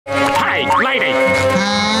Hey, lady!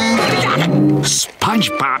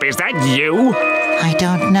 SpongeBob, is that you? I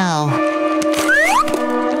don't know.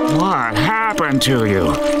 What happened to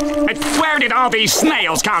you? Where did all these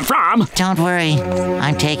snails come from? Don't worry.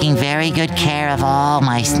 I'm taking very good care of all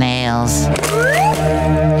my snails.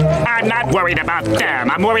 I'm not worried about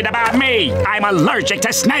them. I'm worried about me. I'm allergic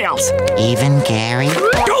to snails. Even Gary?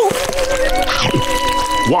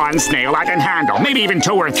 One snail I can handle, maybe even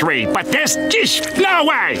 2 or 3. But this, no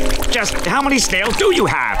way! Just how many snails do you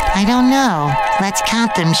have? I don't know. Let's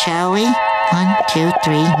count them, shall we? 1, 2,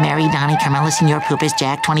 3. Mary, Donnie, Carmela, Senor Poopus,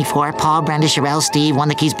 Jack, 24. Paul, Brenda, Sherelle, Steve, one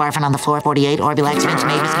that keeps barfing on the floor, 48. Orbilex, Vince,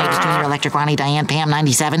 Mavis, Jr., Electric, Ronnie, Diane, Pam,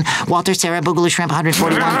 97. Walter, Sarah, Boogaloo, Shrimp,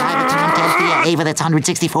 141. Private, Tom, Ted, Thea, Ava, that's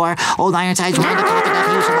 164. Old Ironsides, Wanda, Coffee, Duff,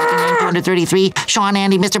 Hughes, Lucky Name, 233. Sean,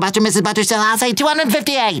 Andy, Mr. Buster, Mrs. Butter, still, I'll say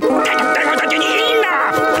 258. Enough!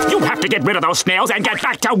 You have to get rid of those snails and get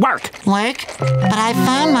back to work. Work? But I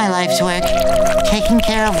found my life's work. Taking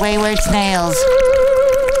care of wayward snails.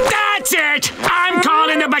 That's it! I'm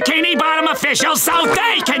calling the Bikini Bottom officials so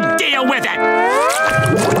they can deal with it!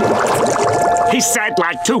 He said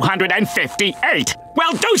like 258.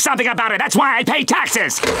 Well, do something about it. That's why I pay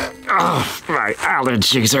taxes. Oh, my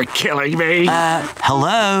allergies are killing me.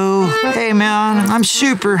 Hello? Hey, man, I'm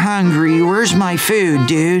super hungry. Where's my food,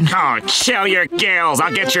 dude? Oh, chill your gills.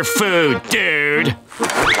 I'll get your food, dude.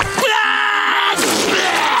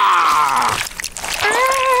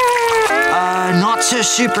 Not so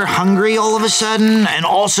super hungry all of a sudden, and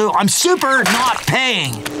also I'm super not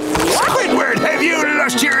paying. Squidward, have you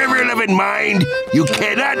lost your ever-loving mind? You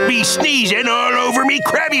cannot be sneezing all over me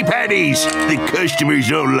Krabby Patties. The customers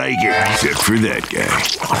don't like it, except for that guy.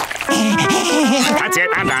 That's it,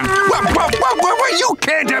 I'm done. Well, you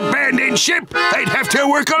can't abandon ship. I'd have to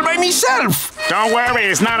work all by myself. Don't worry,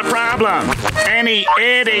 it's not a problem. Any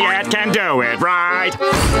idiot can do it, right? Right.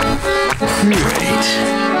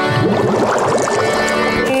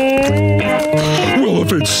 Well,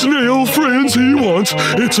 if it's snail friends he wants,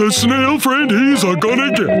 it's a snail friend he's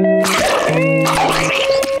gonna get.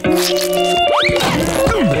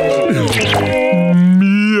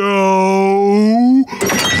 Meow.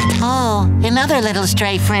 Oh, another little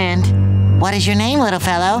stray friend. What is your name, little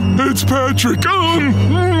fellow? It's Patrick.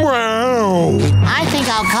 Wow. I think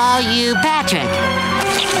I'll call you Patrick.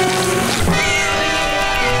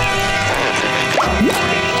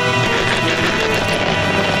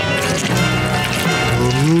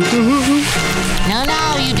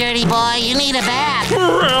 No, you dirty boy. You need a bath.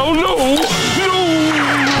 Well, no.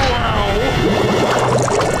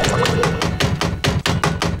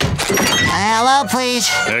 Hello, please.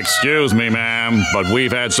 Excuse me, ma'am, but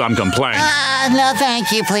we've had some complaints. No,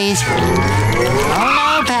 thank you, please.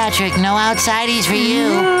 Oh, no, Patrick. No outsideys for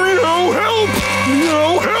you. No help.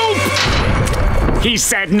 No help. He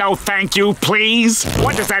said no thank you, please?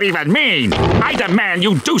 What does that even mean? I demand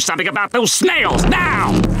you do something about those snails,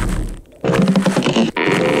 now!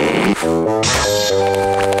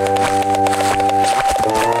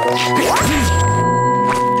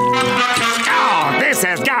 Oh, this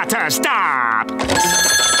has got to stop!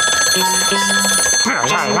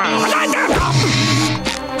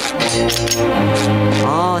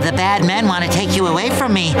 Oh, the bad men want to take you away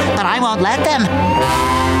from me, but I won't let them.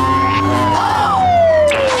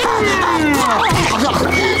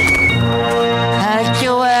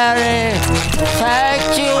 Sanctuary!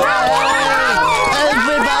 Sanctuary!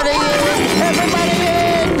 Everybody in! Everybody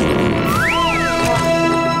in!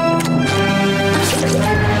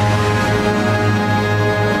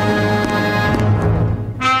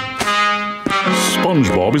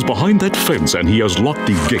 SpongeBob is behind that fence and he has locked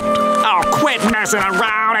the gate. Oh, quit messing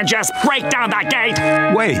around and just break down that gate!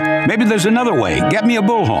 Wait, maybe there's another way. Get me a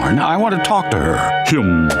bullhorn. I want to talk to her.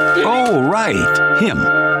 Him. Oh, right. Him.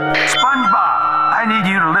 SpongeBob, I need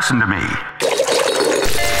you to listen to me.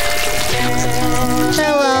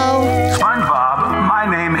 Hello. SpongeBob, my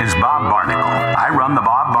name is Bob Barnacle. I run the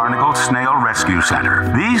Bob Barnacle Snail Rescue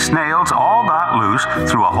Center. These snails all got loose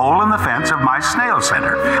through a hole in the fence of my snail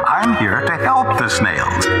center. I'm here to help the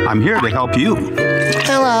snails. I'm here to help you.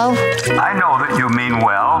 Hello. I know that you mean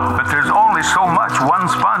well, but there's only so much one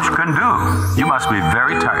sponge can do. You must be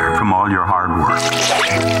very tired from all your hard work.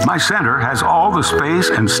 My center has all the space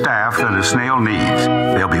and staff that a snail needs.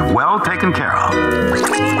 They'll be well taken care of.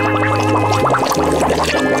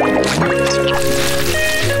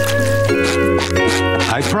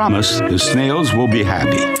 I promise the snails will be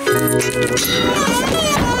happy.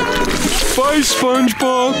 Bye,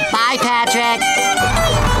 SpongeBob. Bye, Patrick.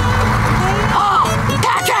 Oh,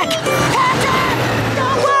 Patrick! Patrick!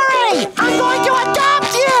 Don't worry! I'm going to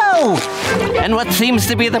adopt you! And what seems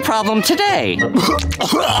to be the problem today?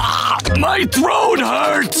 My throat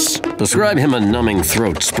hurts! Prescribe him a numbing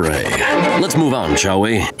throat spray. Let's move on, shall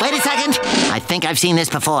we? Wait a second. I think I've seen this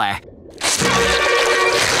before.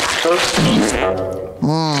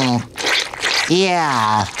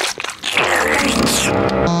 Yeah.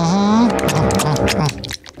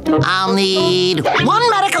 I'll need 1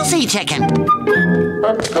 medical sea chicken.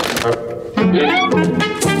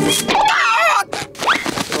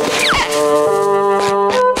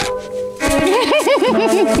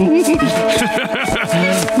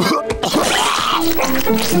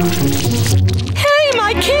 Hey,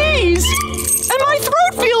 my keys! And my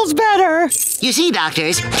throat feels better! You see,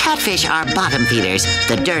 doctors, catfish are bottom feeders.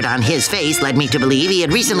 The dirt on his face led me to believe he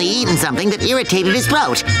had recently eaten something that irritated his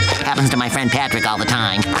throat. Happens to my friend Patrick all the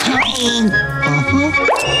time.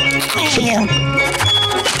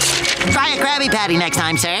 Try a Krabby Patty next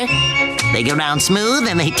time, sir. They go down smooth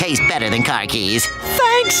and they taste better than car keys.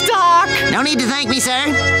 Thanks, Doc! No need to thank me, sir.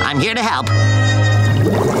 I'm here to help.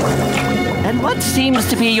 And what seems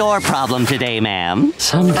to be your problem today, ma'am?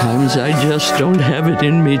 Sometimes I just don't have it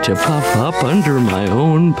in me to puff up under my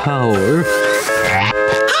own power.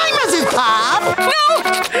 Hi, Mrs. Pop! No!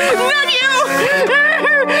 Not you!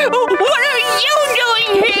 What are you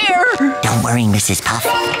doing here? Don't worry, Mrs. Puff.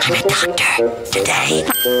 I'm a doctor today.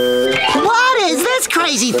 What is this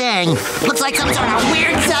crazy thing? Looks like some sort of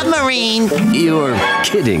weird submarine. You're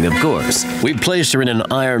kidding, of course. We placed her in an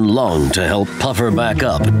iron lung to help puff her back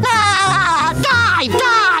up. Ah, dive!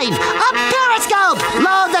 Dive! A periscope!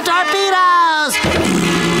 Load the torpedoes!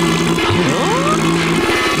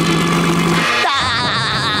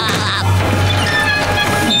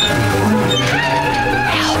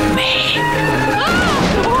 Help me.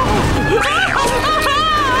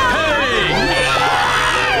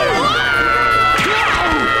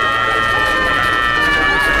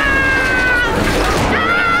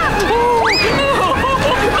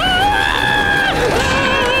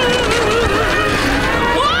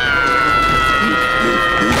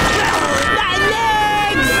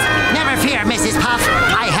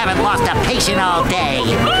 Lost a patient all day.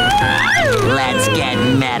 Let's get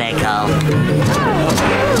medical.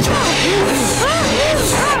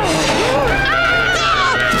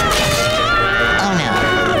 Oh no.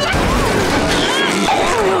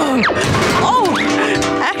 Oh,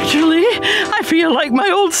 actually, I feel like my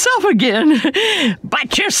old self again.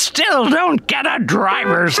 But you still don't get a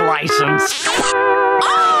driver's license.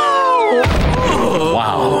 Oh!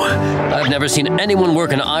 Wow. I've never seen anyone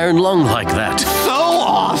work an iron lung like that. So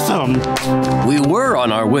awesome! We were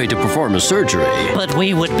on our way to perform a surgery. But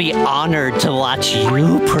we would be honored to watch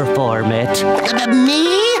you perform it.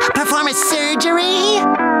 Me? Perform a surgery?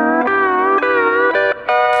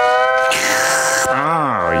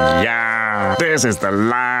 Oh, yeah. This is the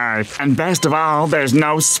life. And best of all, there's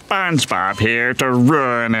no SpongeBob here to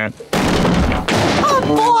ruin it. Oh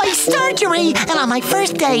boy, surgery! And on my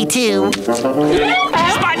first day, too.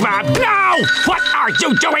 SpongeBob, no! What are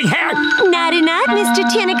you doing here? Naughty night, Mr.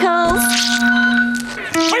 Tentacles.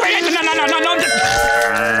 Wait, no.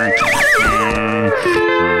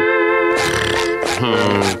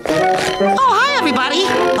 Oh, hi, everybody.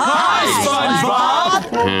 Hi,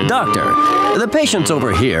 SpongeBob! Doctor, the patient's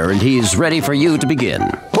over here and he's ready for you to begin.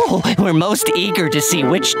 Oh, we're most eager to see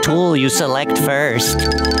which tool you select first.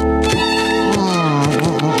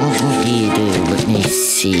 Let me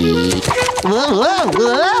see.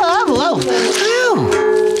 Whoa.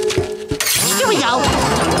 Here we go.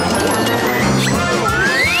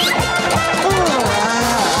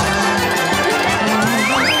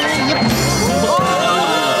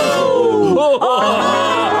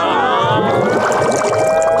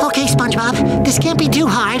 Okay, SpongeBob, this can't be too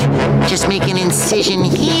hard. Just make an incision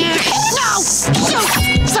here. No!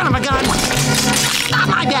 Shoot! Son of a gun! Not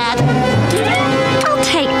my bad. I'll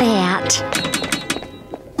take that.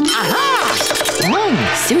 Aha!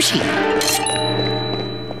 Sushi.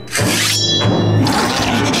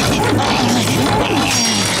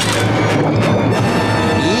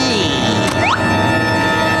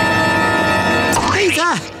 He's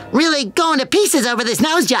really going to pieces over this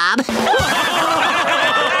nose job.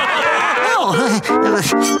 Oh,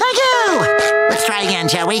 thank you. Let's try again,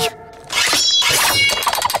 shall we?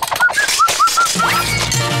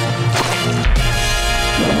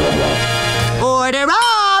 Order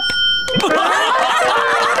up!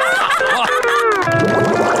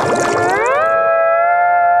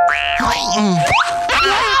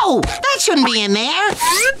 No! That shouldn't be in there!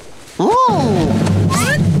 Ooh!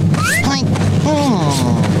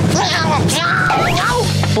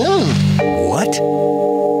 What?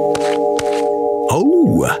 Oh!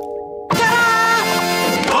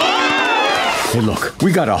 Hey, look, we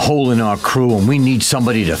We got a hole in our crew and we need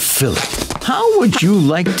somebody to fill it. How would you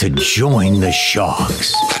like to join the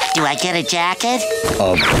Sharks? Do I get a jacket?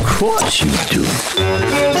 Of course you do.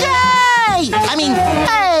 Yay! I mean,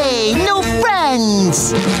 hey, new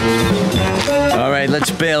friends! All right,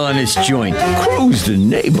 let's bail on this joint. Cruise the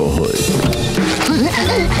neighborhood.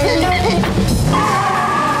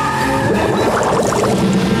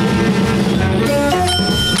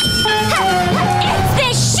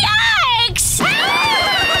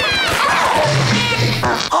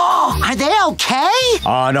 Are they okay?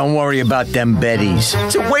 Oh, don't worry about them Betties.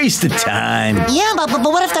 It's a waste of time. Yeah, but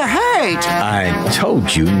what if they're hurt? I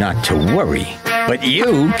told you not to worry. But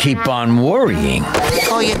you keep on worrying.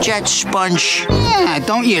 Oh, you jet sponge. Yeah,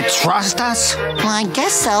 don't you trust us? Well, I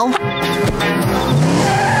guess so.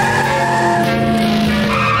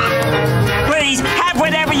 Please, have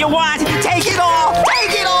whatever you want. Take it all.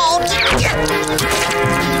 Take it all.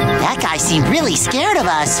 That guy seemed really scared of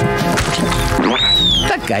us.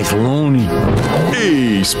 That guy's loony.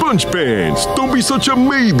 Hey, SpongePants, don't be such a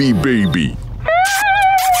maybe baby.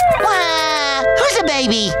 Who's a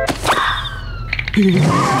baby?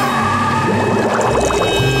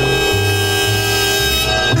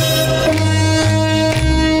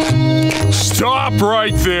 Stop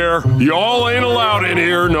right there. Y'all ain't allowed in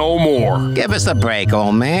here no more. Give us a break,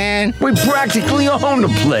 old man. We practically own the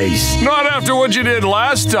place. Not after what you did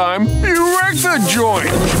last time. You wrecked the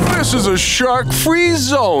joint. This is a shark-free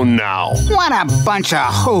zone now. What a bunch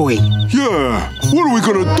of hooey. Yeah, what are we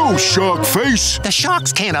gonna do, shark face? The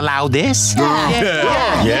sharks can't allow this.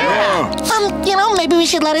 Yeah. You know, maybe we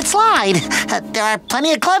should let it slide. There are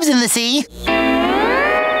plenty of clubs in the sea.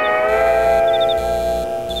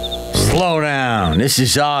 Slow down. This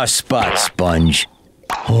is our spot, Sponge.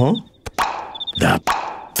 Huh? The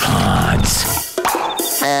pods.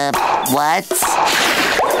 What?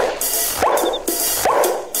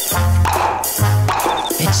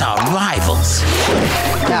 It's our rivals.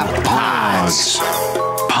 The pods.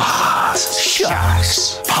 Pods.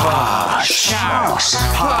 Sharks. Pods. Sharks.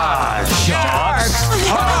 Pods. Sharks.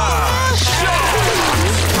 Pods.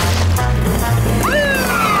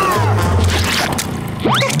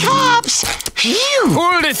 The cops! Phew!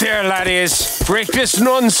 Hold it there, laddies. Break this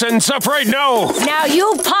nonsense up right now. Now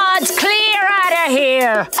you pods clear out of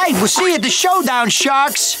here. Hey, we'll see you at the showdown,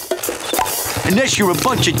 Sharks. Unless you're a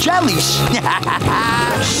bunch of jellies.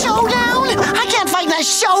 Showdown? I can't fight in a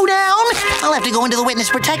showdown! I'll have to go into the witness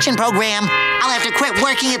protection program. I'll have to quit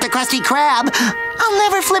working at the Krusty Krab. I'll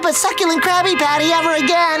never flip a succulent Krabby Patty ever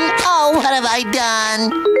again. Oh, what have I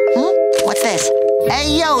done? What's this?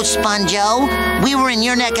 Hey, yo, Sponjo. We were in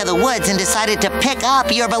your neck of the woods and decided to pick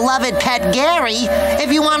up your beloved pet Gary.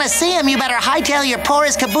 If you want to see him, you better hightail your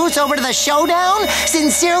porous caboose over to the showdown.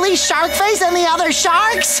 Sincerely, Sharkface and the other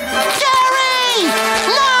sharks. Gary!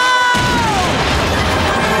 No!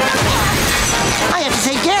 I have to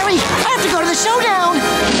say, Gary, I have to go to the showdown.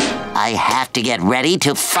 I have to get ready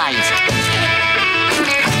to fight.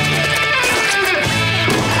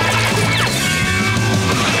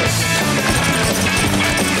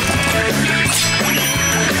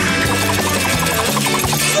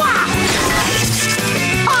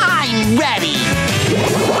 I'm ready.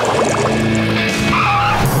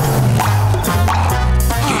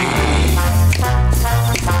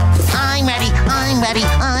 I'm ready. I'm ready.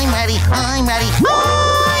 I'm ready. I'm ready.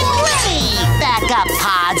 I'm ready. Back up,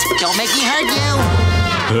 pods. Don't make me hurt you.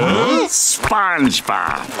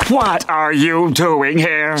 SpongeBob, what are you doing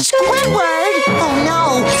here? Squidward! Oh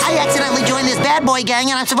no! I accidentally joined this bad boy gang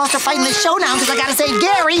and I'm supposed to fight in this showdown because I gotta save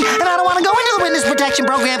Gary and I don't want to go into the witness protection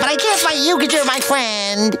program, but I can't fight you because you're my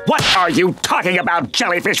friend. What are you talking about,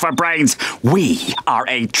 jellyfish for brains? We are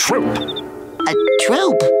a troupe. A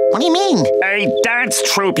troupe? What do you mean? A dance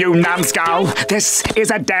troupe, you numbskull. This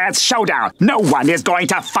is a dance showdown. No one is going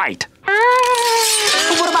to fight.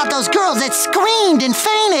 But what about those girls that screamed and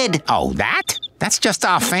fainted? Oh, that? That's just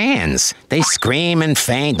our fans. They scream and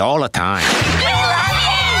faint all the time.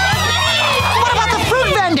 What about the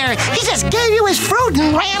fruit vendor? He just gave you his fruit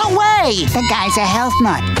and ran away. The guy's a health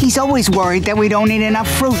nut. He's always worried that we don't eat enough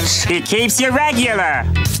fruits. He keeps you regular.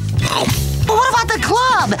 But what about the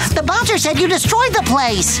club? The bouncer said you destroyed the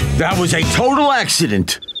place. That was a total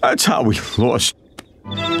accident. That's how we lost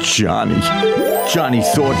Johnny. Johnny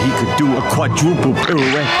thought he could do a quadruple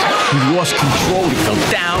pirouette. He lost control. He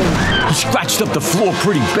fell down. He scratched up the floor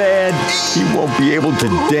pretty bad. He won't be able to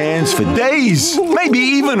dance for days, maybe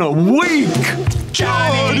even a week.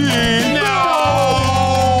 Johnny, no!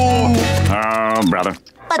 Oh, brother.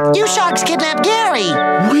 But you sharks kidnapped Gary.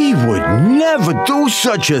 We would never do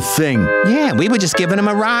such a thing. Yeah, we were just giving him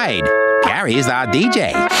a ride. Gary is our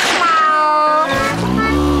DJ.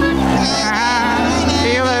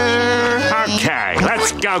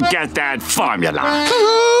 Let's go get that formula.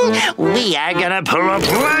 We are gonna pull a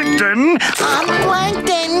plankton.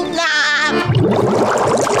 Plankton.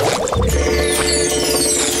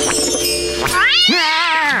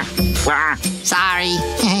 Sorry.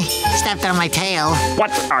 Stepped on my tail.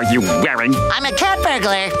 What are you wearing? I'm a cat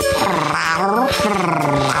burglar.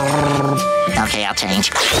 Okay, I'll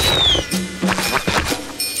change.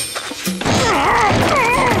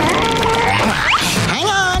 Hang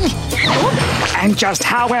on. And just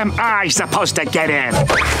how am I supposed to get in?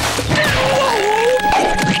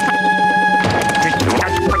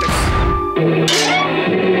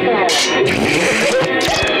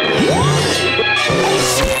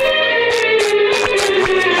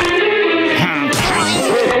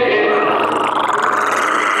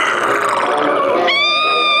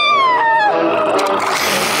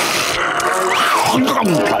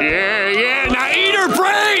 Yeah, now eat her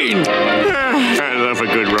brain! I love a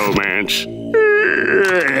good romance.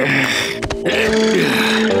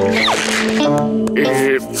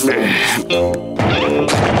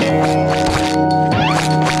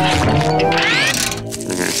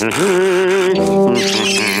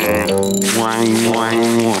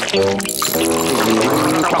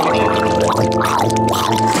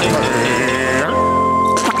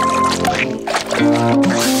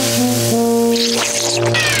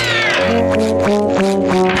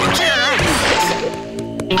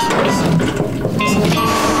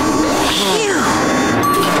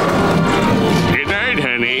 Good night,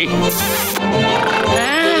 honey.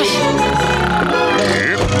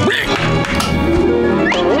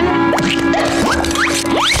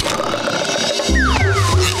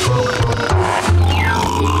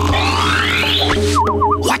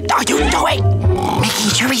 What are you doing? Making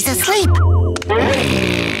sure he's asleep.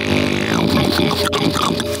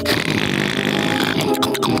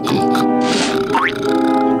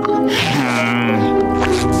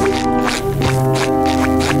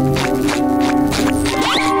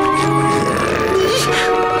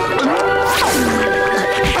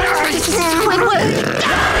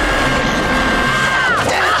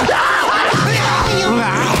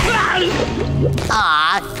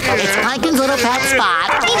 It's Plankton's little pet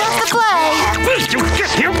Spot. He wants to play. You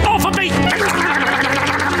get here off of me! Get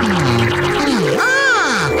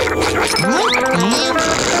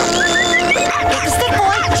the stick,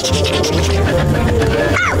 boy.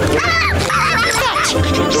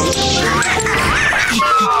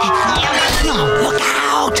 Look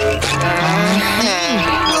out!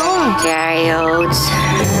 Diodes.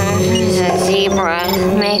 There's a zebra.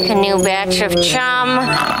 Make a new batch of chum.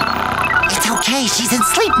 It's okay, she's in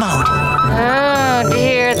sleep mode. Oh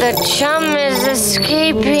dear, the chum is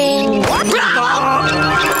escaping.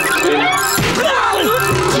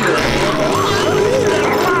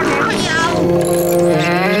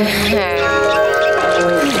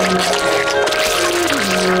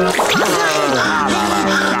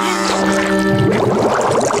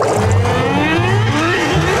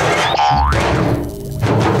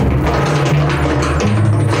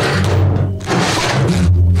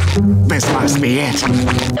 This must be it.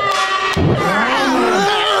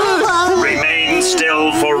 Remain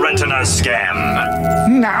still for retina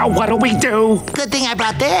scan. Now what do we do? Good thing I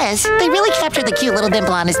brought this. They really captured the cute little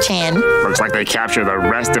dimple on his chin. Looks like they capture the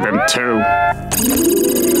rest of him too.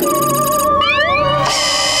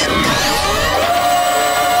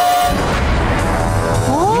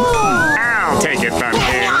 I'll take it from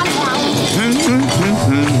here.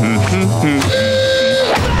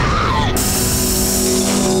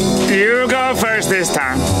 You go first this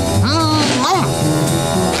time.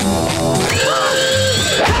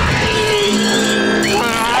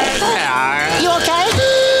 You okay?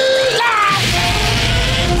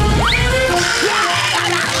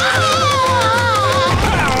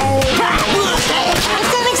 I'm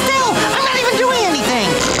standing still. I'm not even doing anything.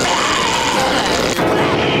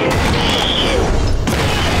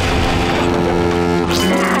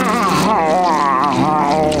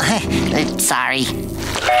 Sorry.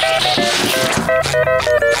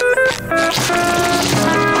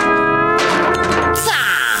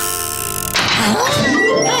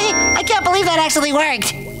 I can't believe that actually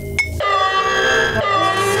worked.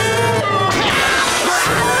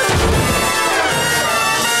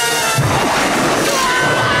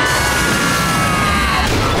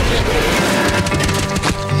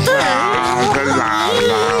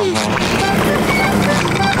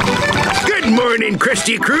 Good morning,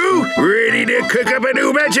 Krusty Crew. Ready to cook up a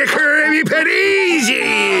new batch of Krabby Patties?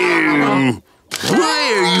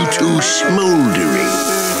 Why are you two smoldering?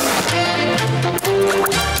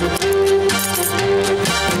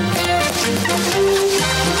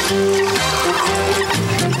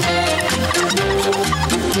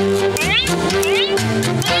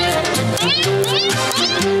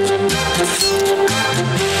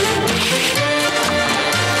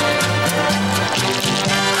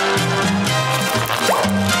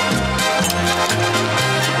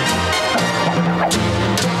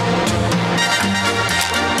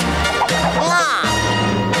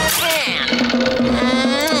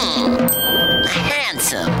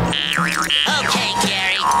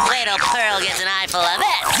 love it.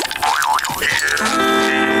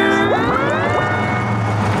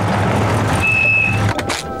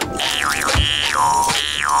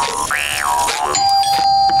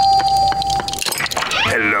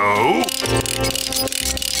 Hello?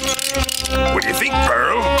 What do you think,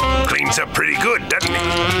 Pearl? Cleans up pretty good, doesn't he?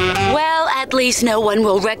 Well, at least no one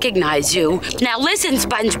will recognize you. Now listen,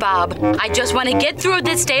 SpongeBob. I just want to get through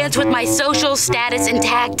this dance with my social status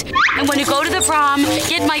intact. I want to go to the prom,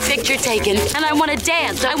 get my picture taken, and I want to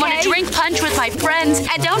dance. I want to drink punch with my friends,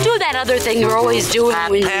 and don't do that other thing you're always doing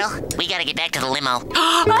when Pearl, we gotta get back to the limo.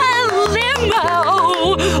 A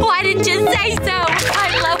limo! Why didn't you say so?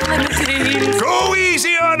 I love limousines. Go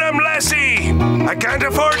easy on him, lassie! I can't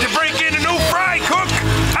afford to break in a new fry cook!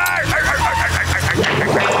 Arr, arr, arr, arr, arr,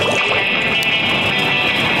 arr,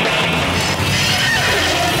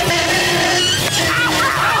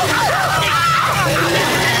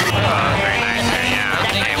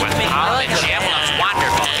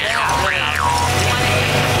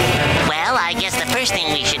 Well, I guess the first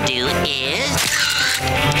thing we should do is...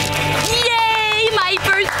 Yay! My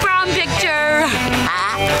first prom picture!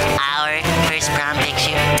 Our first prom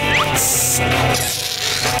picture.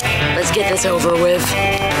 Let's get this over with.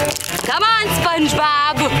 Come on,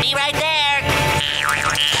 SpongeBob! Be right there!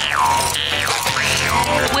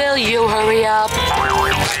 Will you hurry up?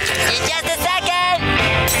 In just a second!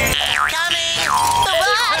 Coming!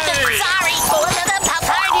 Sorry!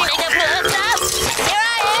 Here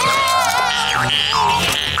I am!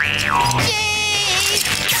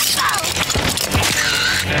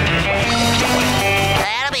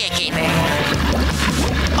 That'll be a keeper.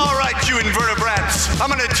 All right, you invertebrates. I'm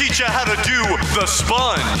gonna teach you how to do the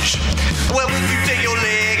sponge. Well, you take your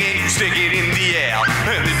leg and you stick it in the air.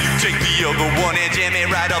 And then you take the other one and jam it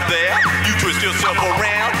right up there. You twist yourself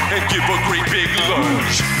around and give a great big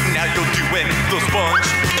lunge. Now you're doing the sponge.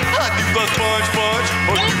 I do the sponge, sponge,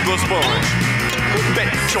 or do the sponge.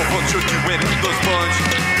 Bet your bunch you're doing the sponge.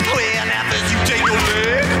 Well, now first you take your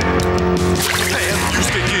leg and you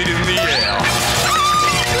stick it in the air.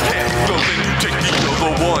 And so then you take the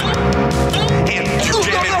other one and you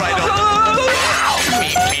jam it right up.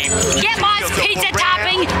 Get Moss pizza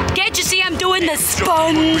topping! Can't you see I'm doing the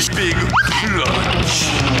sponge? Big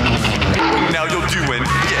lunch. Now you're doing,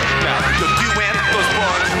 now you're doing the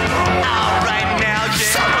sponge. All right, now, do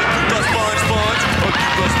the sponge, sponge, or do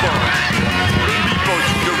the sponge. Before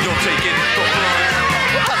you know you're taking the plunge.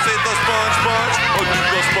 I say the sponge, sponge, or do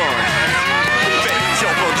the sponge. Bet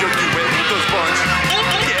your bunch you're doing the sponge.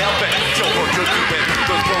 Yeah, bet your bunch you're doing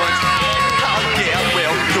the sponge. Oh yeah,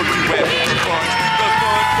 well, you're doing the sponge. The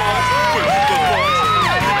sponge, sponge, with the sponge.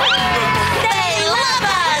 They love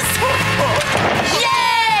us!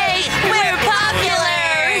 Yay! We're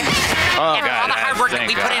popular! Oh, After all the hard work that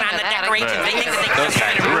we put in on the decorations, they think that they can just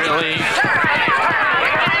really?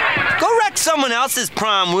 Go wreck someone else's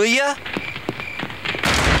prom, will ya?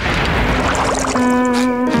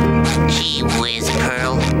 Gee whiz,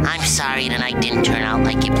 Pearl. I'm sorry tonight didn't turn out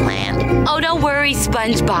like you planned. Oh, don't worry,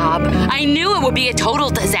 SpongeBob. I knew it would be a total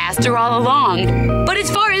disaster all along. But as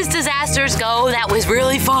far as disasters go, that was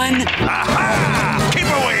really fun. Aha! Keep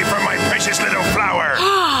away from my precious little flower!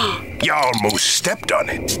 You almost stepped on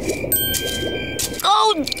it.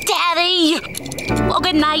 Oh, Daddy! Well,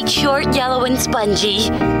 good night, short, yellow, and spongy.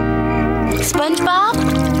 SpongeBob?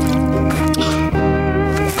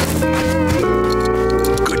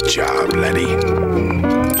 Good job, Letty.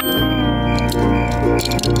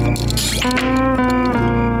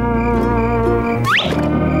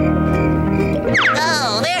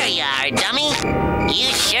 Oh, there you are, dummy.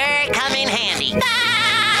 You sure come in handy.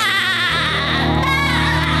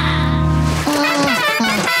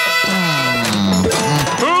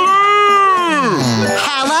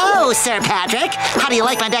 Hello, Sir Patrick. How do you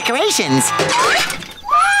like my decorations?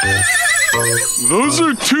 Those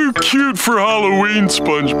are too cute for Halloween,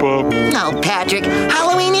 SpongeBob. No, Patrick.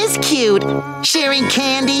 Halloween is cute. Sharing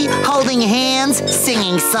candy, holding hands,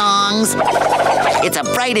 singing songs. It's a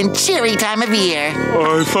bright and cheery time of year.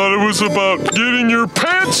 I thought it was about getting your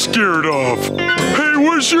pants scared off. Hey,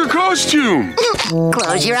 where's your costume?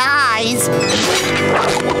 Close your eyes.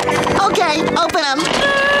 Okay, open them.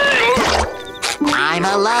 I'm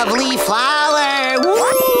a lovely flower.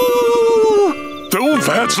 Woo! Oh,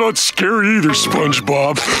 that's not scary either,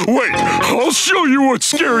 SpongeBob. Wait, I'll show you what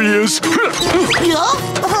scary is.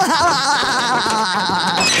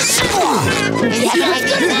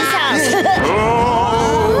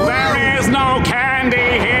 Oh, there is no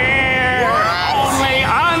candy here. Only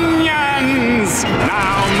onions.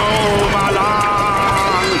 Now move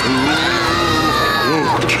along.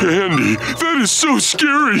 Oh, candy. That is so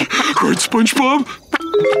scary. Right, SpongeBob?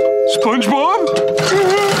 SpongeBob?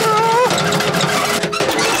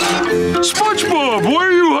 SpongeBob, why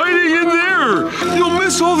are you hiding in there? You'll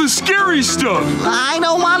miss all the scary stuff. I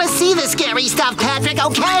don't want to see the scary stuff, Patrick,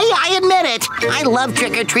 okay? I admit it. I love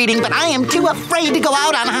trick-or-treating, but I am too afraid to go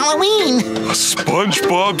out on Halloween.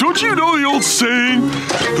 SpongeBob, don't you know the old saying?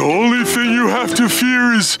 The only thing you have to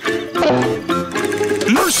fear is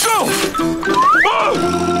yourself.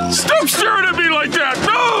 Oh, stop staring at me like that.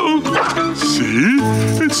 No! See?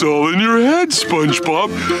 It's all in your head, SpongeBob.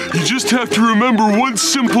 You just have to remember one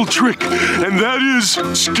simple trick, and that is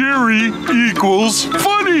scary equals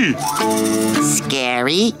funny.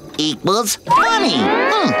 Scary equals funny.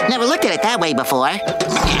 Never looked at it that way before.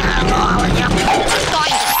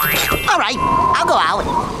 All right, I'll go out.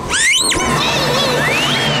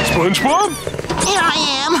 SpongeBob? Here I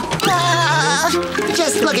am.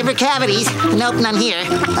 Just looking for cavities. Nope, none here.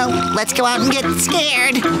 Oh, let's go out and get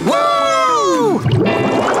scared. Woo!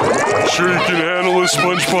 Sure you can handle this,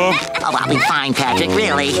 SpongeBob? Oh, I'll be fine, Patrick,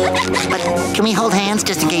 really. But can we hold hands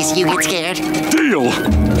just in case you get scared? Deal.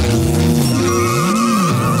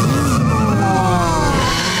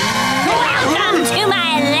 Welcome to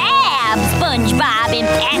my lab, SpongeBob and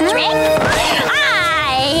Patrick.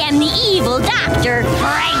 I am the evil doctor,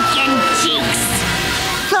 Franken-Cheeks.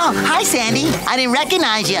 Oh, hi, Sandy. I didn't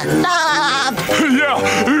recognize you. Yeah,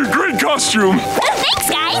 great costume. Thanks,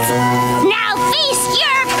 guys. Now feast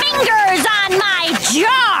your fingers on my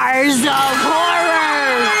jars of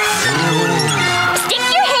horror. Stick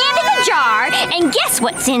your hand in the jar and guess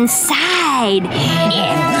what's inside,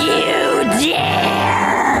 if you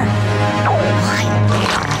dare.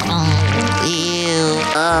 Ew.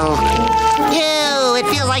 Oh. Ew, it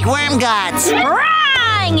feels like worm guts. Wrong!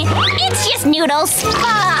 It's just noodles.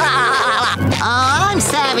 Oh, I'm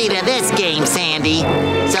savvy to this game, Sandy.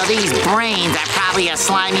 So these brains are probably a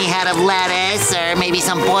slimy head of lettuce or maybe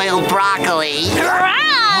some boiled broccoli.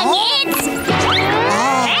 Wrong! It's...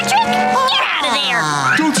 Patrick, get out of there!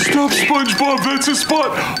 Don't stop, SpongeBob. That's a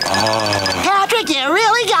spot. Patrick, you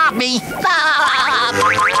really got me.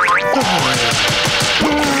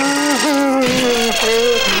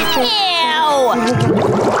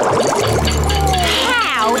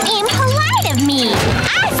 How impolite of me!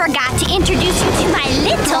 I forgot to introduce you to my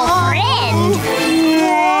little friend.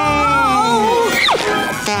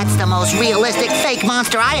 That's the most realistic fake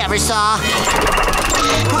monster I ever saw.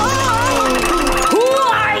 Who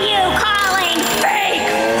are you calling fake?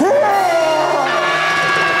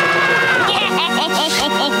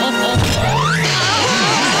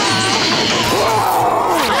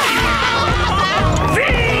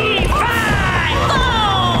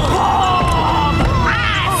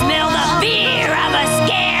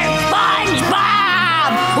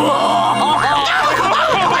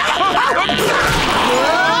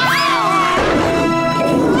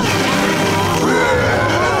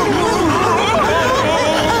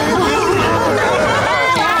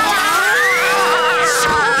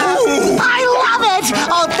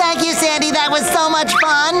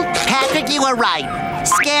 You were right.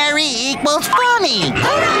 Scary equals funny.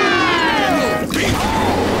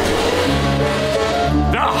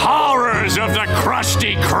 The horrors of the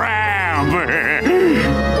Krusty Krab.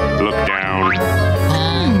 Look down.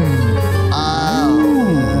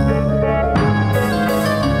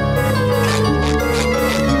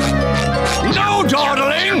 No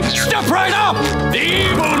dawdling! Step right up! The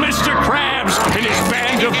evil Mr. Krabs and his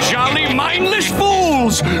band of jolly mindless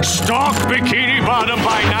fools stalk Bikini Bottom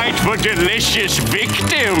by night for delicious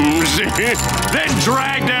victims. Then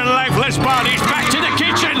drag their lifeless bodies back to the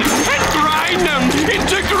kitchen and grind them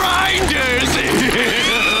into grinders.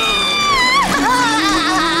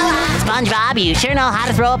 SpongeBob, you sure know how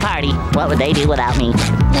to throw a party. What would they do without me?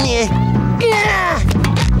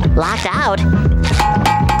 Locked out?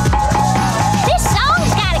 This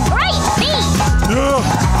song's got a great beat. Yeah,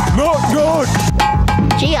 knock, knock.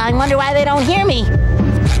 Gee, I wonder why they don't hear me.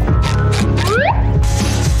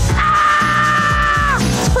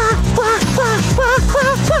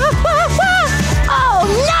 Oh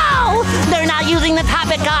no! They're not using the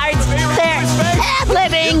topic cards. They're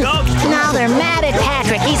ad-libbing. Now they're mad at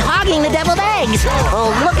Patrick. He's hogging the deviled eggs.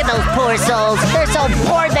 Oh, look at those poor souls. They're so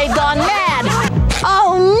bored they've gone mad.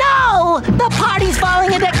 Oh no! The party's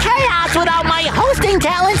falling into chaos without my hosting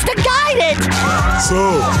talents to guide it.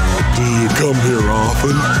 So, do you come here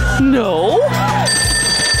often? No.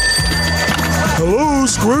 Hello,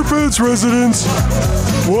 SquarePants residents.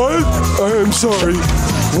 What? I am sorry.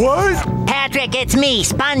 What? Patrick, it's me,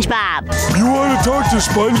 SpongeBob. You want to talk to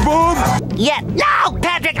SpongeBob? Yeah. No,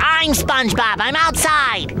 Patrick, I'm SpongeBob. I'm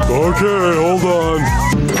outside. Okay, hold on.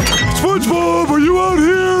 SpongeBob, are you out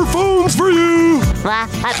here? Phone's for you.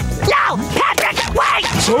 No! Patrick, wait!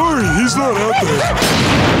 Sorry, he's not out there.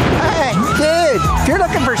 Hey, kid, if you're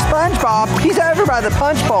looking for SpongeBob, he's over by the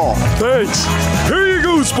punch bowl. Thanks. Here you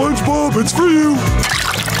go, SpongeBob. It's for you.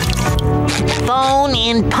 Phone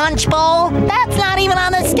in punch bowl? That's not even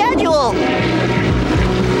on the schedule.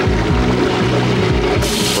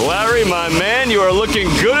 Larry, my man, you are looking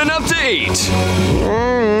good enough to eat.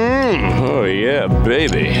 Oh, yeah,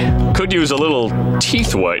 baby. Could use a little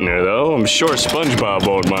teeth whitener, though. I'm sure SpongeBob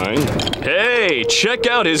won't mind. Hey, check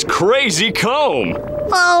out his crazy comb.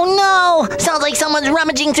 Oh, no! Sounds like someone's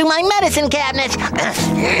rummaging through my medicine cabinet.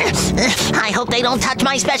 I hope they don't touch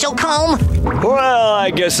my special comb. Well, I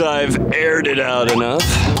guess I've aired it out enough.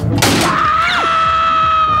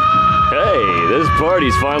 Hey, this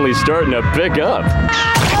party's finally starting to pick up.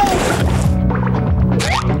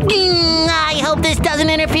 I hope this doesn't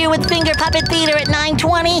interfere with Finger Puppet Theater at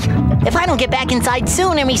 9:20. If I don't get back inside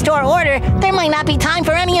soon and restore order, there might not be time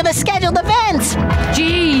for any of the scheduled events.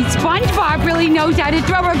 Gee, SpongeBob really knows how to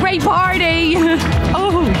throw a great party.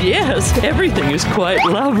 Oh, yes, everything is quite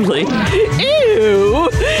lovely. Ew!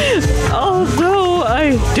 Although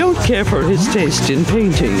I don't care for his taste in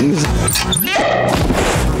paintings.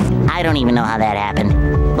 I don't even know how that happened.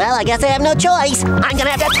 Well, I guess I have no choice. I'm gonna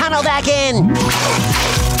have to tunnel back in.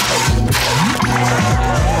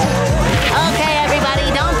 Okay, everybody,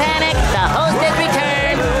 don't panic. The host has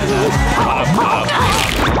returned.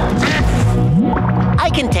 I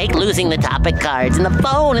can take losing the topic cards and the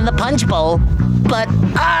phone and the punch bowl, but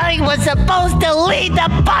I was supposed to lead the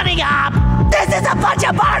bunny hop. This is a bunch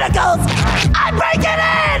of barnacles. I'm breaking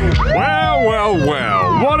in. Well, well,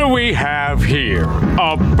 well. What do we have here?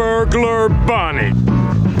 A burglar bunny.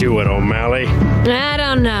 Do it, O'Malley. I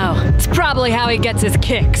don't know. It's probably how he gets his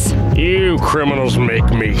kicks. You criminals make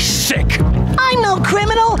me sick. I'm no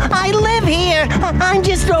criminal. I live here. I'm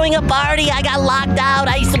just throwing a party. I got locked out,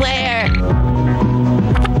 I swear.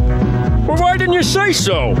 Well, why didn't you say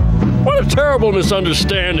so? What a terrible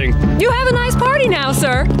misunderstanding. You have a nice party now,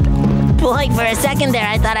 sir. Boy, for a second there,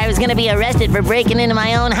 I thought I was going to be arrested for breaking into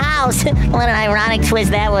my own house. What an ironic twist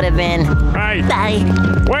that would have been. Hey,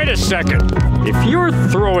 wait a second. If you're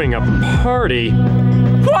throwing a party,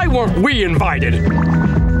 why weren't we invited?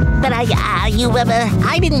 But I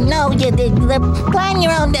didn't know you the plan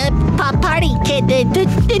your own party kid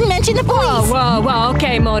didn't mention the police. Whoa,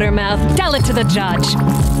 okay, Motormouth. Tell it to the judge.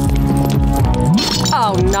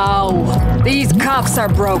 Oh, no. These cuffs are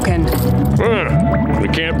broken. We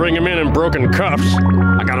can't bring him in broken cuffs.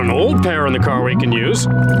 I got an old pair in the car we can use.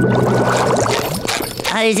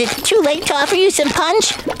 Is it too late to offer you some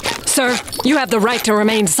punch? Sir, you have the right to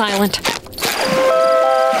remain silent.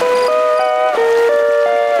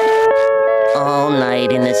 All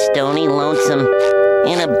night in the stony lonesome,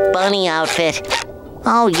 in a bunny outfit.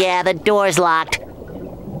 Oh yeah, the door's locked.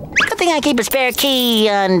 Good thing I keep a spare key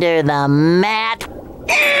under the mat.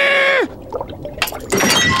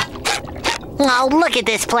 Oh, look at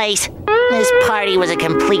this place. This party was a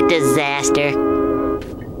complete disaster.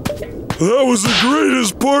 That was the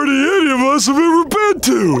greatest party any of us have ever been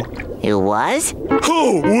to. It was?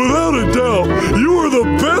 Oh, without a doubt, you are the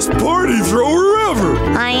best party thrower ever.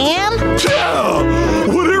 I am? Yeah!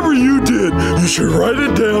 Whatever you did, you should write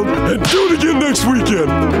it down and do it again next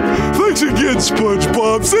weekend. Thanks again,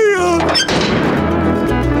 SpongeBob. See ya!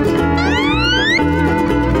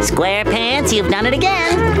 SquarePants, you've done it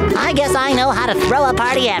again. I guess I know how to throw a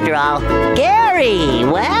party after all. Gary,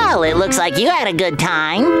 well, it looks like you had a good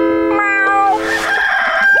time.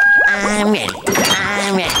 I'm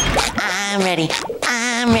ready.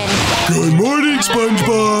 Good morning,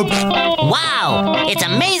 SpongeBob. Wow, it's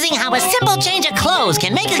amazing how a simple change of clothes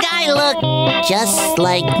can make a guy look just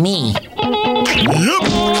like me. Yep,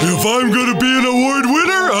 if I'm gonna be an award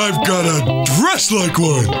winner, I've gotta dress like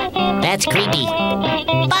one. That's creepy,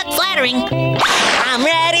 but flattering. I'm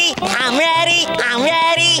ready.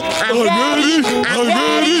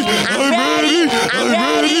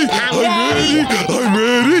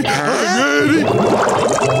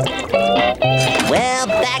 Well,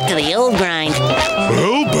 back to the old grind.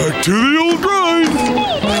 Well, back to the old grind.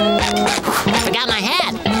 Forgot my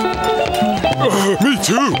hat. Me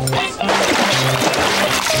too.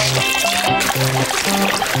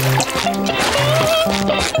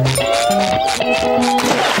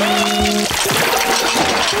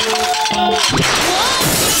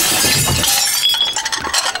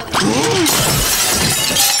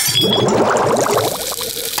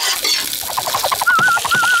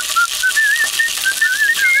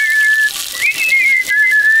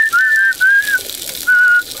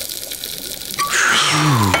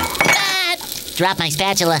 Drop my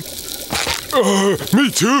spatula. Me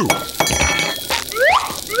too.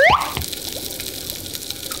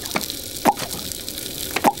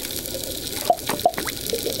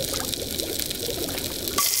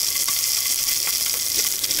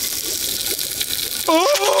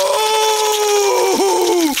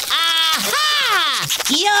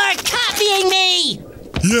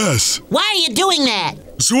 Yes. Why are you doing that?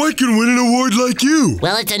 So I can win an award like you.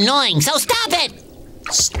 Well, it's annoying, so stop it!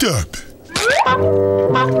 Stop.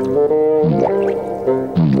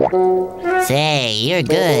 Say, you're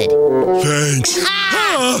good. Thanks.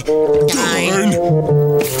 Ah, darn.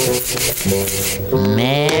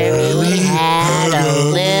 Mary had a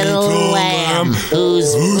little lamb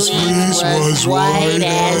whose fleece was white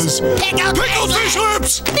as pickled fish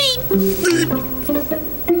lips.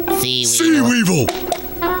 Sea weevil.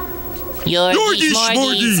 Yorgie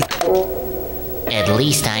Smorgies. At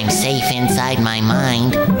least I'm safe inside my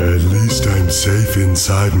mind. At least I'm safe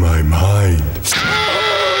inside my mind. Stop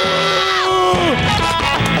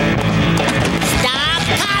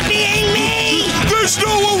copying me! There's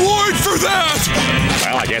no award for that!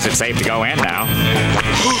 Well, I guess it's safe to go in now.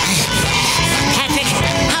 Patrick,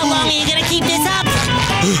 how long are you gonna keep this up?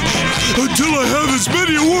 Until I have as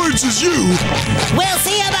many awards as you. We'll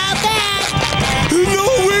see about that! No,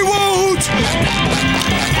 we won't!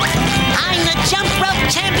 I'm the jump rope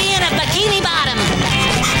champion of Bikini Bottom.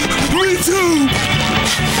 Me too!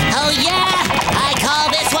 Oh yeah? I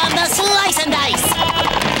call this one the slice and dice.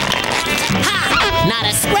 Ha! Not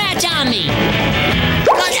a scratch on me.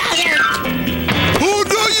 Oh,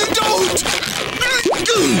 no, you don't!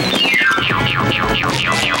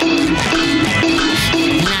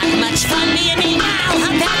 Not much fun being me now,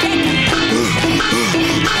 huh, Patrick?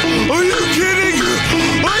 Are you kidding?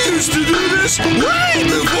 I used to do this way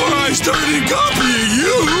before I started copying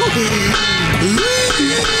you.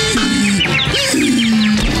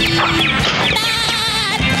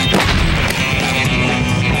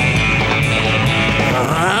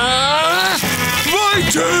 My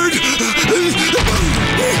turn!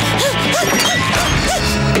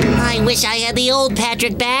 I wish I had the old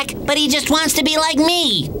Patrick back, but he just wants to be like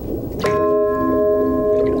me.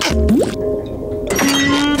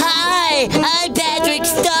 Hi, I'm Patrick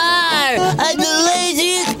Star. I'm the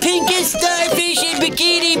laziest, pinkest starfish in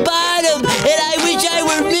Bikini Bottom, and I wish I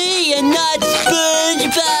were me and not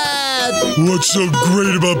SpongeBob. What's so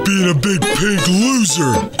great about being a big pink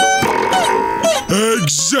loser?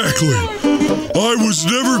 Exactly. I was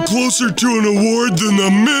never closer to an award than the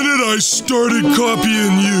minute I started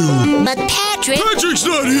copying you. But Patrick... Patrick's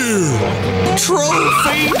not here!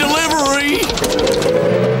 Trophy delivery!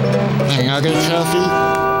 Another trophy?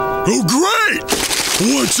 Oh, great!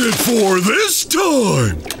 What's it for this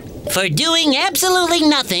time? For doing absolutely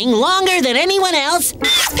nothing longer than anyone else.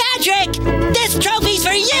 Patrick! This trophy's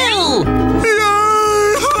for you!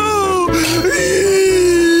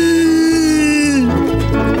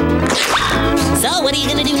 So, what are you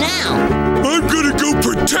gonna do now? I'm gonna go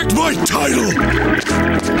protect my title!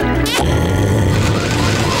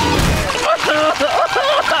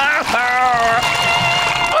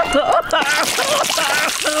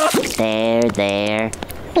 There.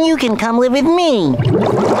 You can come live with me.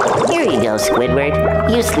 Here you go, Squidward.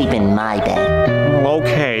 You sleep in my bed.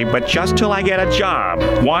 Okay, but just till I get a job.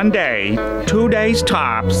 1 day, 2 days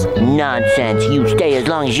tops. Nonsense. You stay as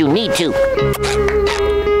long as you need to.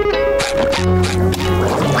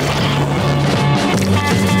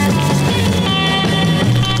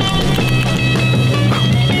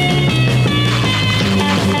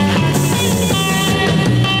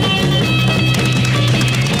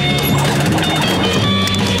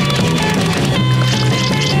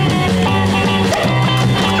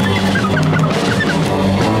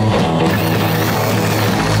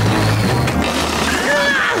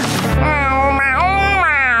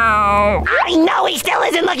 He still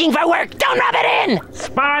isn't looking for work. Don't rub it in.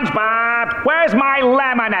 SpongeBob, where's my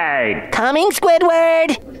lemonade? Coming,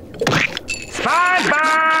 Squidward.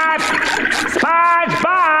 SpongeBob!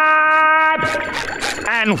 SpongeBob!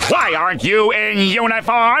 And why aren't you in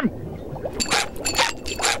uniform?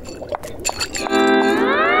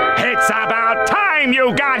 It's about time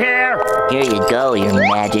you got here! Here you go, Your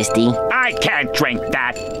Majesty. I can't drink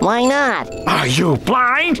that. Why not? Are you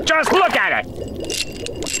blind? Just look at it.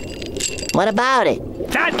 What about it?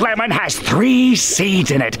 That lemon has 3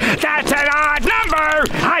 seeds in it. That's an odd number!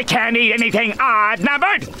 I can't eat anything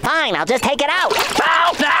odd-numbered! Fine, I'll just take it out.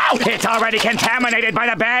 Oh, no! It's already contaminated by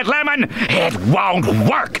the bad lemon. It won't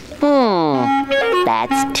work.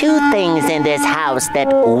 That's 2 things in this house that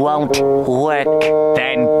won't work.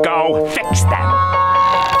 Then go fix them.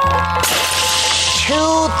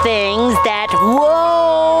 2 things that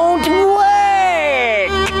won't work.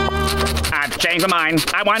 I've changed my mind.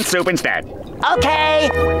 I want soup instead. Okay,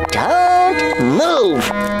 don't move.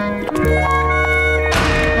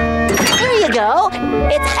 Here you go.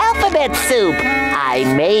 It's alphabet soup. I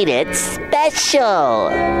made it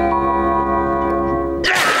special.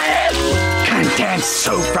 Can't condensed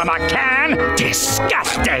soup from a can?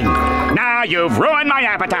 Disgusting! Now you've ruined my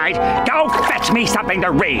appetite. Go fetch me something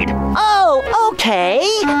to read. Oh, okay.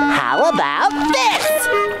 How about this?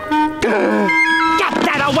 Get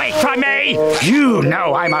that away from me! You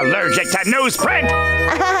know I'm allergic to newsprint!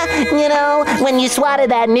 You know, when you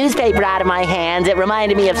swatted that newspaper out of my hands, it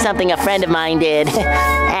reminded me of something a friend of mine did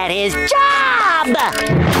at his job!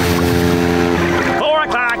 4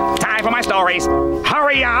 o'clock, time for my stories.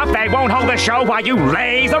 Hurry up, they won't hold the show while you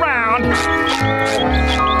laze around.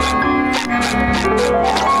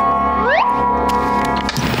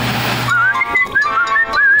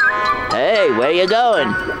 Hey, where you going?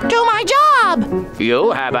 To my job!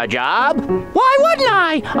 You have a job? Why wouldn't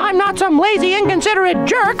I? I'm not some lazy, inconsiderate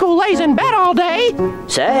jerk who lays in bed all day.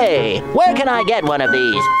 Say, where can I get one of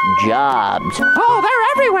these jobs? Oh, they're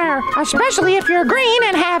everywhere, especially if you're green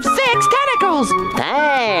and have 6 tentacles.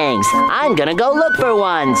 Thanks. I'm gonna go look for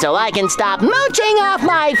one so I can stop mooching off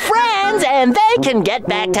my friends and they can get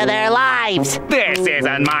back to their lives. This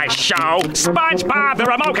isn't my show. SpongeBob, the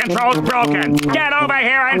remote control's broken. Get over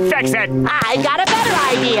here and fix it. I got a better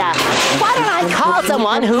idea. Why don't I call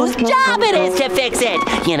someone whose job it is to fix it?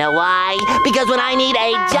 You know why? Because when I need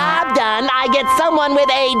a job done, I get someone with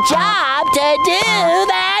a job to do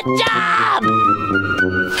that job.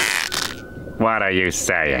 What are you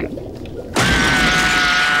saying?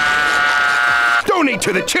 Donate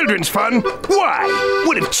to the children's fund? Why?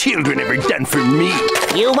 What have children ever done for me?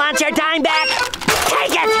 You want your dime back?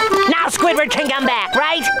 Take it! Now Squidward can come back,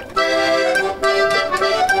 right?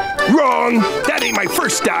 Wrong! That ain't my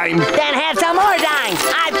first dime. Then have some more dimes.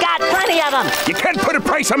 I've got plenty of them. You can't put a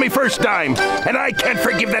price on my first dime. And I can't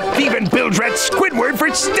forgive that thieving bilge rat Squidward for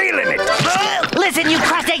stealing it. Listen, you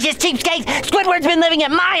crustaceous cheapskate. Squidward's been living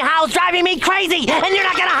at my house driving me crazy. And you're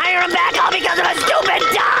not gonna hire him back all because of a stupid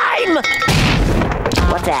dime!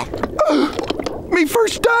 What's that? Me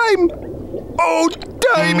first dime! Oh,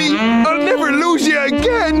 dimey! I'll never lose you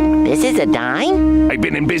again! This is a dime? I've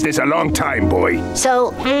been in business a long time, boy.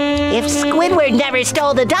 So, if Squidward never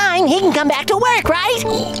stole the dime, he can come back to work, right?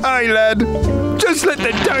 Aye, lad. Just let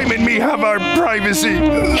the dime and me have our privacy.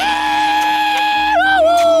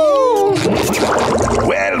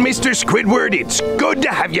 Well, Mr. Squidward, it's good to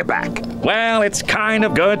have you back. Well, it's kind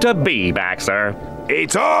of good to be back, sir.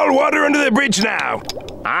 It's all water under the bridge now.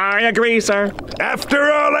 I agree, sir.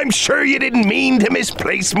 After all, I'm sure you didn't mean to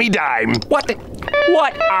misplace me dime. What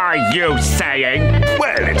are you saying?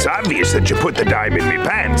 Well, it's obvious that you put the dime in me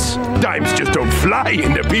pants. Dimes just don't fly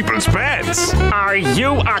into people's pants. Are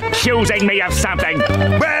you accusing me of something?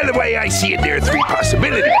 Well, the way I see it, there are 3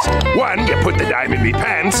 possibilities. 1, you put the dime in me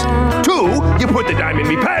pants. 2, you put the dime in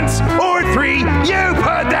me pants. Or 3, you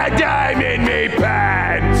put the dime in me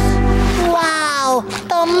pants. Wow,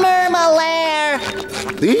 the Mermalaire!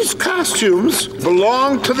 These costumes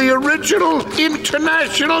belong to the original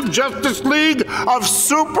International Justice League of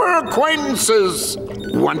Super Acquaintances.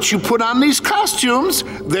 Once you put on these costumes,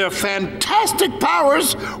 their fantastic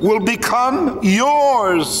powers will become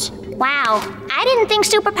yours. Wow, I didn't think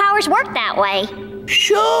superpowers worked that way.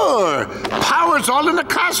 Sure, powers all in a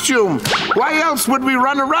costume. Why else would we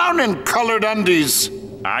run around in colored undies?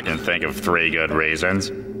 I can think of 3 good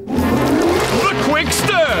reasons. The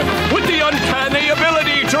Quickster, with the uncanny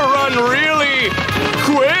ability to run really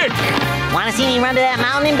quick. Want to see me run to that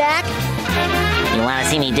mountain and back? You want to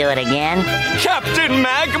see me do it again? Captain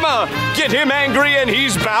Magma, get him angry and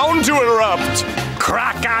he's bound to erupt.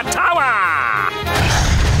 Krakatoa!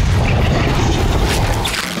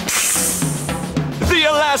 The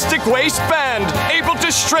elastic waistband, able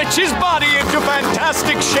to stretch his body into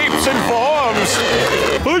fantastic shapes and forms.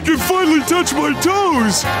 I can finally touch my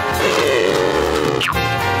toes.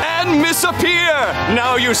 And Miss Appear.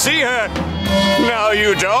 Now you see her. Now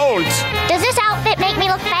you don't. Does this outfit make me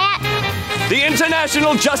look fat? The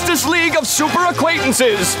International Justice League of Super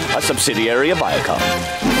Acquaintances, a subsidiary of Viacom.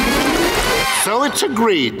 So it's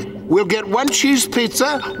agreed. We'll get 1 cheese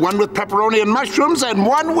pizza, 1 with pepperoni and mushrooms, and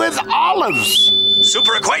 1 with olives.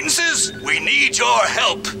 Super Acquaintances, we need your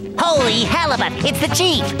help. Holy halibut, it's the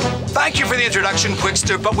chief. Thank you for the introduction,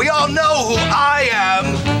 Quickster, but we all know who I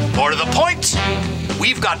am. More to the point,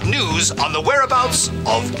 we've got news on the whereabouts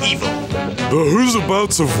of evil. The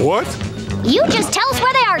who's-abouts of what? You just tell us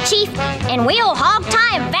where they are, Chief, and we'll hog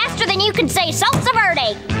time faster than you can say salsa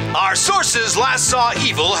verde. Our sources last saw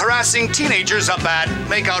evil harassing teenagers up at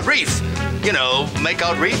Makeout Reef. You know,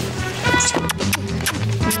 Makeout Reef?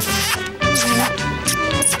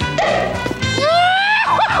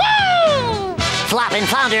 Flop and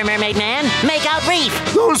flounder, Mermaid Man. Make out reef.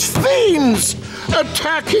 Those fiends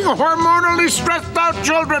attacking hormonally stressed out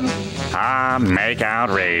children. Make out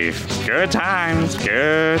reef. Good times,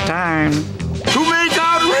 good times. To make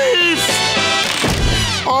out reef!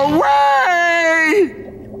 Away!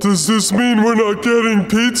 Does this mean we're not getting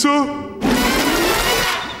pizza?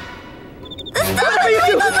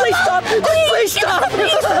 Please stop! Please stop!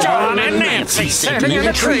 John and Nancy sitting in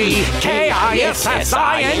a tree. Kissing.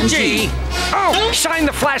 Oh, shine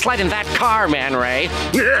the flashlight in that car, Man Ray.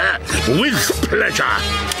 Yeah, with pleasure.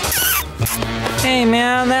 Hey,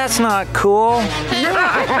 man, that's not cool.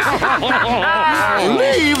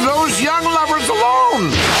 Leave those young lovers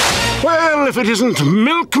alone. Well, if it isn't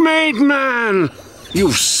Milkmaid Man.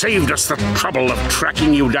 You've saved us the trouble of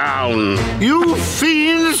tracking you down. You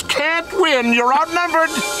fiends can't win. You're outnumbered.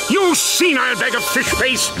 You senile bag of fish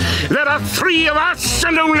face. There are 3 of us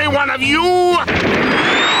and only 1 of you.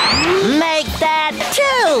 Make that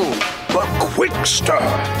 2. The Quickster.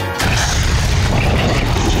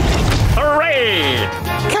 Hooray!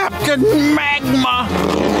 Captain Magma!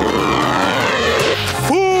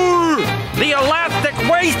 4! The elastic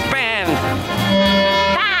waistband!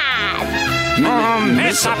 5!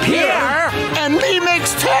 Miss up here! And me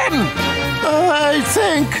makes 10. I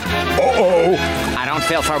think. Uh-oh. I don't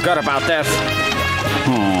feel so good about this.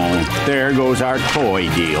 Oh, there goes our toy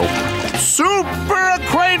deal. Super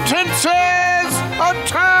Acquaintances,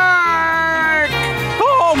 attack!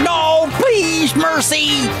 Oh no, please,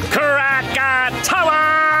 mercy!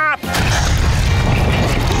 Krakatoa!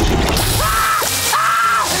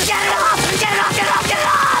 Get it off! Get it off! Get it off! Get it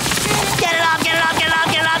off! Get it off! Get it off! Get it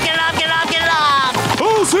off! Get it off! Get it off! Get it off! Get it off!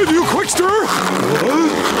 I'll save you, Quickster!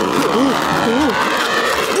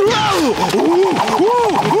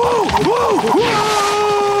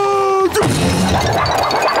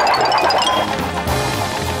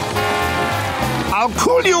 I'll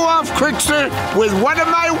cool you off, Quickster, with one of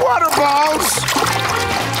my water balls.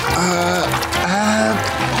 Aha!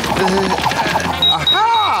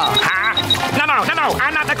 Huh? No,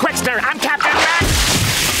 I'm not the Quickster. I'm Captain Rat.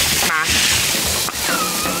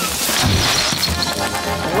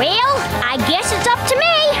 Well, I guess it's up to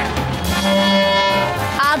me.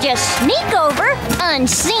 I'll just sneak over,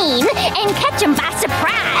 unseen, and catch him by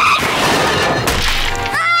surprise.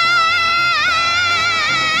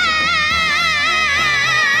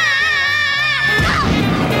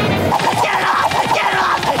 Get it off! Get it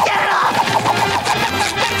off! Get it off!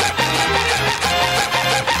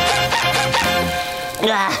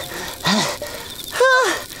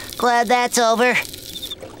 Glad that's over.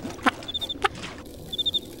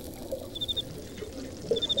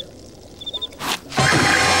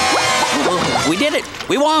 We did it!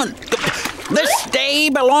 We won! This day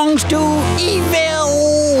belongs to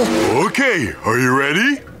evil! Okay, are you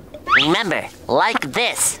ready? Remember, like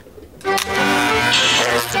this.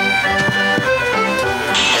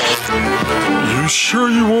 You sure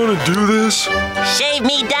you want to do this? Shave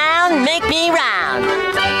me down, make me round.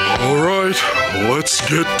 All right, let's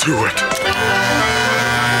get to it.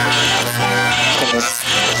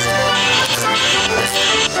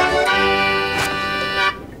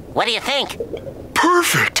 What do you think?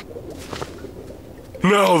 Perfect!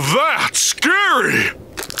 Now that's scary!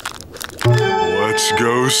 Let's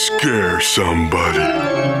go scare somebody.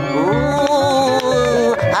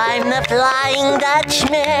 Ooh, I'm the Flying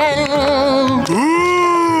Dutchman.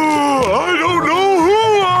 Ooh, I don't know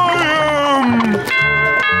who I am!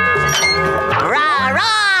 Rah,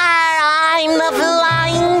 rah, I'm the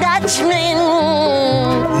Flying Dutchman.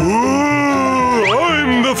 Ooh,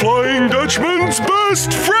 I'm the Flying Dutchman's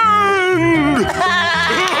best friend!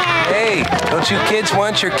 Hey, don't you kids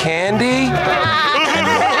want your candy?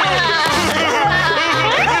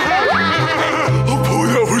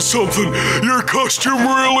 Something. Your costume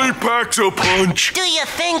really packs a punch. Do you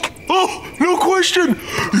think? Oh, no question.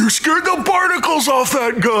 You scared the barnacles off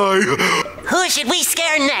that guy. Who should we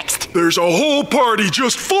scare next? There's a whole party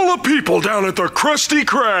just full of people down at the Krusty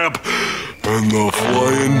Krab. And the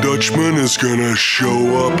Flying Dutchman is gonna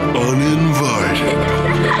show up uninvited.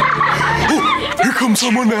 Oh, here comes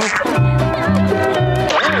someone now.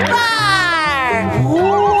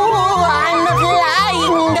 Ooh, I'm the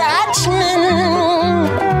Flying Dutchman.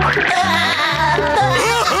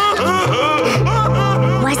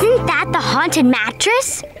 Wasn't that the haunted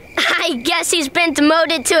mattress? I guess he's been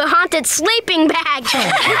demoted to a haunted sleeping bag.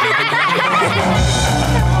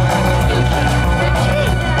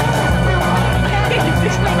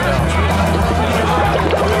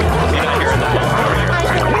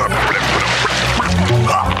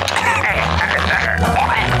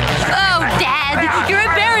 Oh, Dad, you're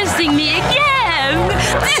embarrassing me again.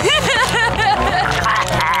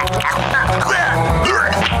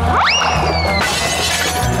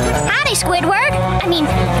 Howdy, Squidward. I mean,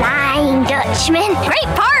 Flying Dutchman. Great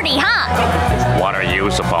party, huh? What are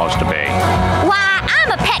you supposed to be? Why,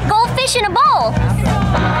 I'm a pet goldfish in a bowl.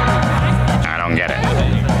 I don't get it.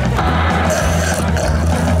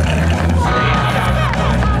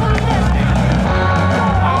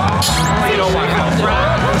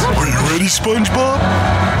 Are you ready, SpongeBob?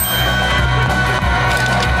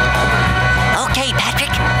 Okay,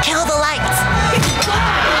 Patrick, kill the lights.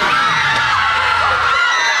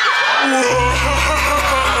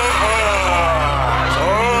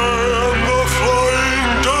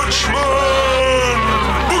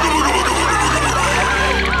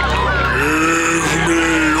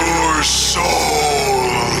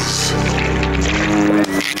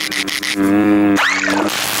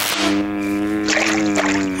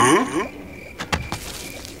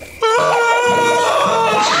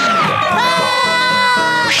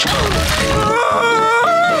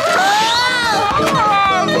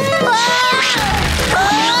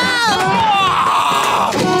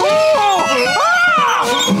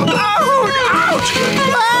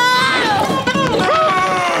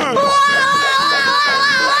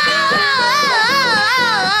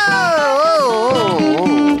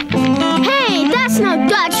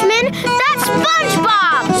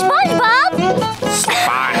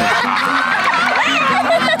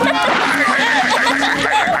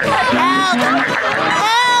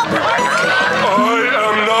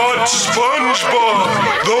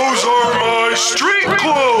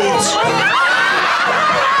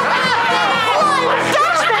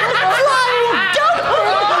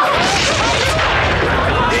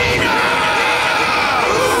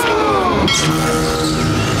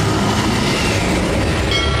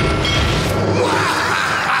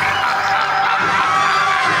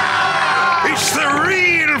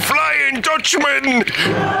 Dutchman! You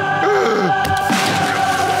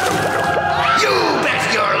bet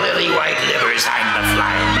your lily white livers I'm the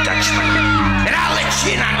Flying Dutchman. And I'll let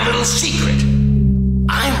you in on a little secret.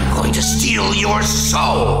 I'm going to steal your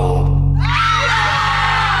soul.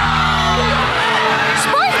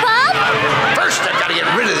 SpongeBob! First, I've got to get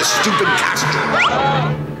rid of this stupid costume.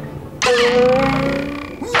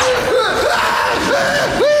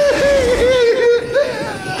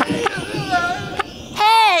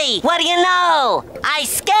 What do you know? I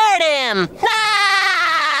scared him!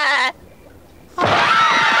 Ah!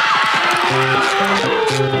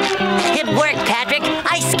 It worked, Patrick.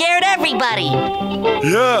 I scared everybody.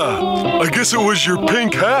 Yeah, I guess it was your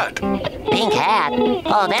pink hat. Pink hat?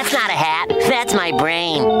 Oh, that's not a hat. That's my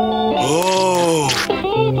brain. Oh.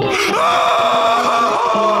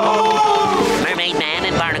 Mermaid Man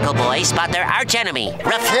and Barnacle Boy spot their archenemy,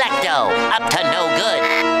 Reflecto, up to no good.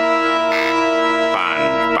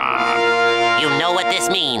 You know what this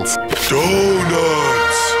means.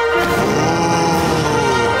 Donuts!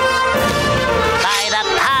 By the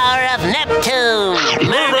power of Neptune,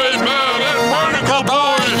 Mermaid Man and Barnacle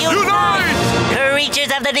Boy unite!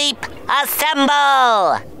 Creatures of the deep,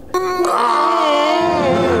 assemble!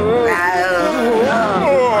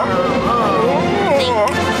 Think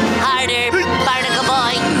harder, Barnacle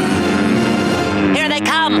Boy. Here they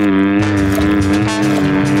come!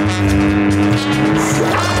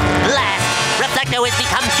 Reflecto has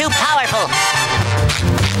become too powerful.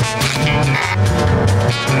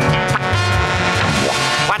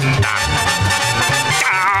 What the?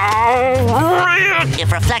 If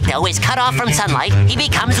Reflecto is cut off from sunlight, he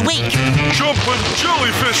becomes weak. Jumping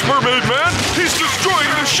jellyfish, Mermaid Man! He's destroying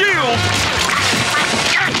the shield!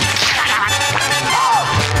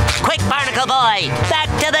 Quick, Barnacle Boy! Back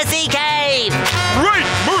to the sea cave! Right,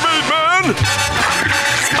 Mermaid Man!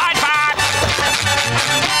 SpongeBob!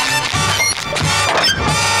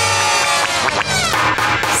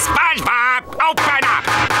 SpongeBob, open up!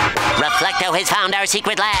 Reflecto has found our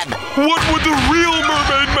secret lab. What would the real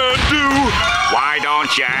Mermaid Man do? Why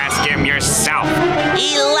don't you ask him yourself?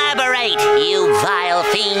 Elaborate, you vile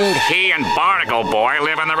fiend. He and Barnacle Boy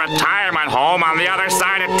live in the retirement home on the other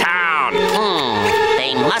side of town.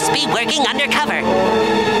 They must be working undercover.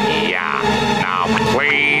 Yeah. Now,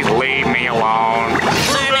 please leave me alone.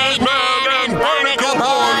 Mermaid Man and Barnacle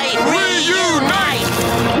Boy reunite!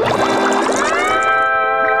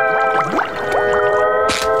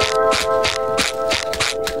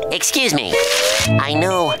 Excuse me. I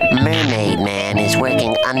know Mermaid Man is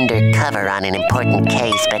working undercover on an important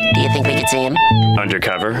case, but do you think we could see him?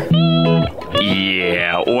 Undercover?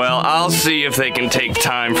 Yeah, well, I'll see if they can take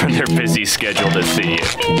time from their busy schedule to see you.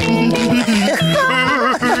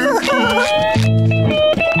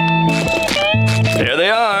 There they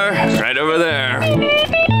are, right over there.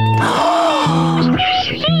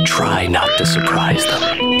 Try not to surprise them.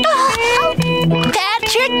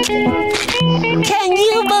 Patrick, can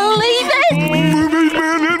you believe it?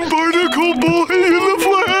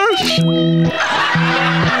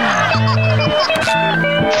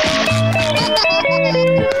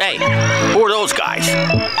 Hey, who are those guys?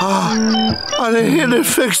 Are they here to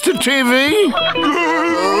fix the TV?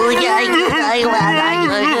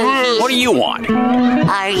 What do you want?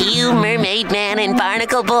 Are you Mermaid Man and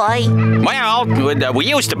Barnacle Boy? Well, we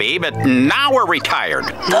used to be, but now we're retired.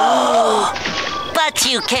 But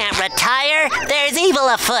you can't retire. There's evil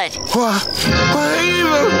afoot. What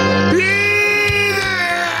evil?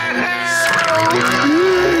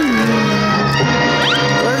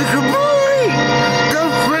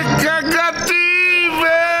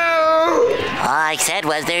 All I said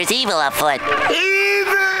was there's evil afoot.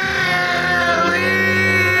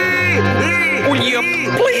 Will you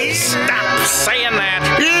please stop saying that?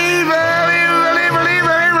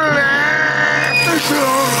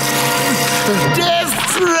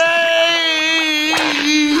 Death ray!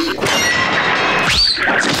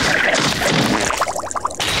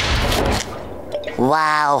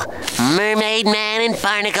 Wow, Mermaid Man and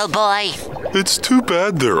Barnacle Boy. It's too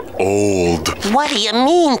bad they're old. What do you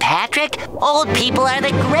mean, Patrick? Old people are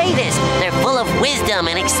the greatest. They're full of wisdom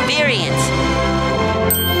and experience.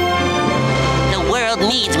 The world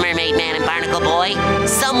needs Mermaid Man and Barnacle Boy.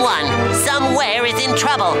 Someone, somewhere is in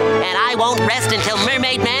trouble, and I won't rest until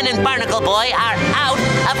Mermaid Man and Barnacle Boy are out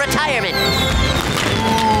of retirement.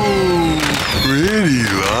 Ooh, pretty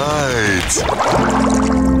lights.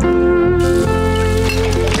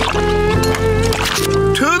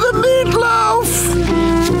 To the meatloaf!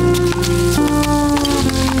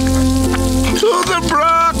 To the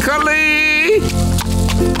broccoli!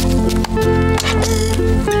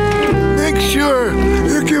 Make sure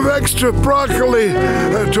you give extra broccoli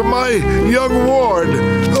to my young ward.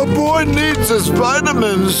 The boy needs his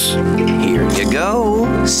vitamins. Here you go,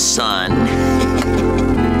 son.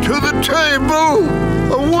 To the table!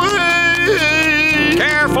 Away!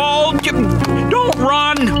 Careful! Don't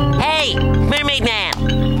run! Hey, Mermaid Man!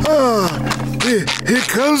 Here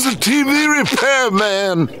comes the TV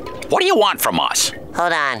repairman. What do you want from us?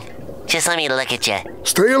 Hold on. Just let me look at you.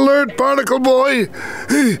 Stay alert, Barnacle Boy.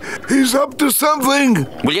 He's up to something.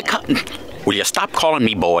 Will you stop calling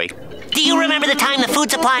me boy? Do you remember the time the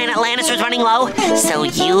food supply in Atlantis was running low? So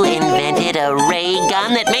you invented a ray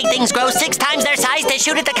gun that made things grow 6 times their size to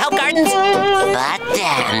shoot at the kelp gardens? But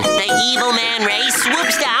then, the evil man Ray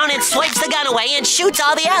swoops down and swipes the gun away and shoots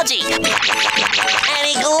all the algae. And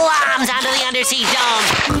he gloms onto the undersea dome.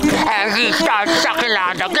 And he starts sucking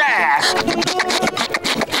on the glass.